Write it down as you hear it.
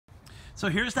So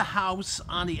here's the house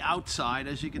on the outside.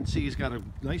 As you can see, it's got a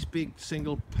nice big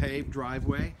single paved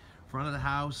driveway. Front of the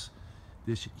house,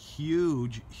 this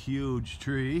huge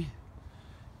tree.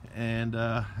 And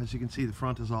as you can see, the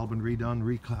front has all been redone,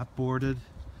 reclapboarded.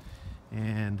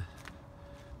 And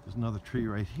there's another tree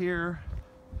right here.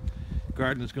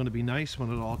 Garden is going to be nice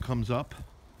when it all comes up.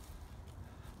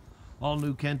 All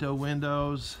new Kento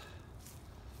windows.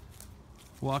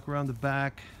 Walk around the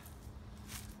back.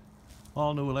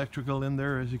 All new electrical in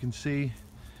there, as you can see.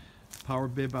 Power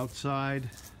bib outside.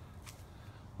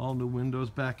 All new windows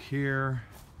back here.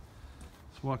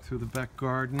 Let's walk through the back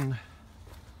garden.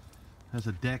 Has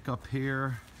a deck up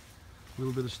here. A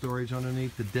little bit of storage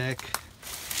underneath the deck.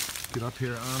 Get up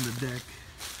here on the deck.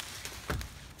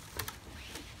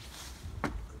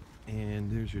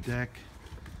 And there's your deck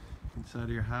inside of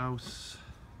your house.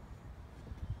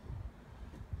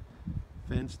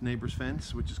 Fence, neighbor's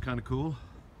fence, which is kind of cool.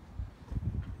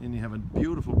 And you have a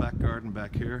beautiful back garden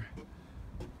back here.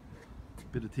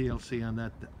 Bit of TLC on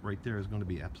that right there is going to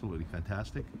be absolutely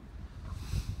fantastic.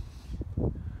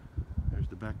 There's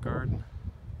the back garden.